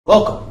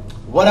Welcome.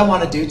 What I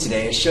want to do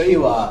today is show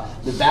you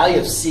the value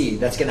of c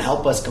that's going to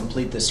help us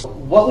complete this.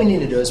 What we need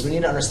to do is we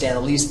need to understand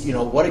at least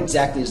what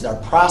exactly is our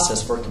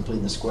process for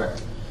completing the square.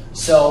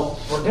 So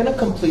we're going to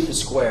complete the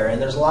square,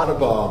 and there's a lot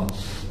of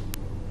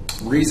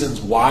reasons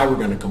why we're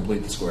going to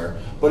complete the square.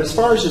 But as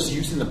far as just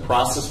using the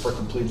process for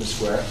completing the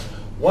square,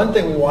 one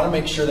thing we want to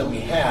make sure that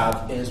we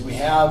have is we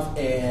have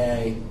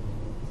a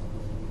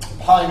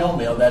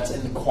polynomial that's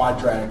in the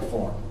quadratic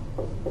form.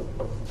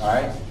 All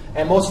right?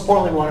 And most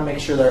importantly, we want to make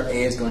sure that our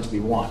a is going to be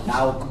 1.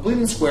 Now,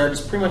 completing the square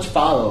just pretty much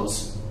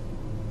follows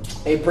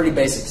a pretty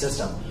basic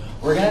system.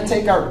 We're going to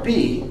take our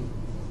b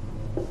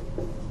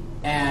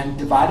and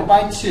divide it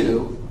by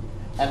 2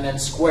 and then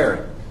square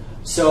it.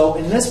 So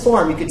in this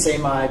form, you could say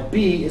my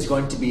b is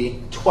going to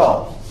be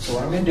 12. So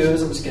what I'm going to do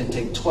is I'm just going to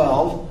take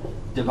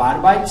 12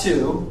 divided by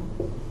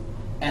 2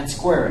 and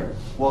square it.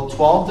 Well,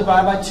 12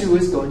 divided by 2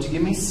 is going to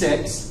give me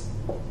 6.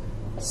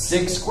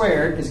 6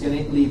 squared is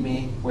going to leave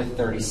me with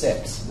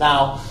 36.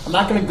 Now, I'm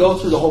not going to go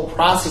through the whole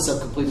process of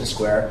completing the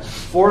square.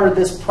 For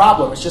this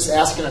problem, it's just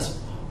asking us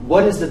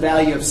what is the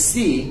value of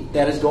c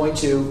that is going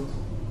to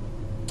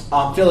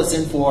fill us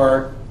in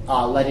for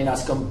letting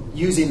us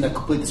using the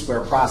complete the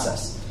square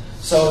process.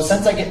 So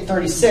since I get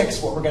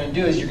 36, what we're going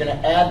to do is you're going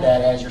to add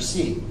that as your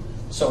c.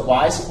 So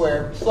y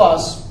squared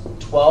plus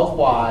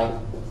 12y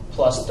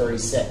plus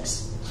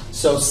 36.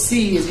 So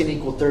c is going to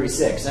equal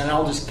 36. And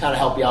I'll just kind of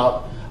help you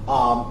out.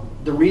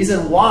 The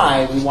reason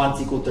why we want it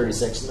to equal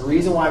 36, and the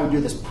reason why we do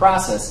this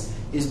process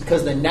is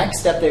because the next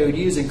step they would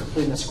use in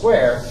completing the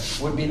square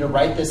would be to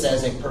write this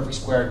as a perfect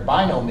squared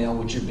binomial,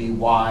 which would be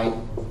y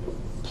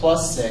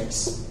plus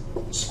 6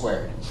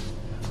 squared.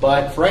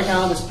 But for right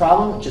now in this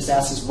problem, it just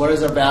asks us what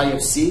is our value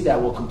of c that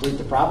will complete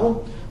the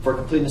problem for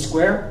completing the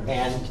square,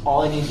 and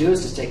all I need to do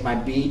is just take my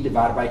b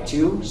divided by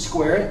 2,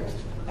 square it,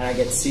 and I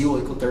get c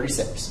will equal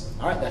 36.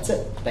 All right, that's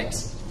it.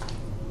 Thanks.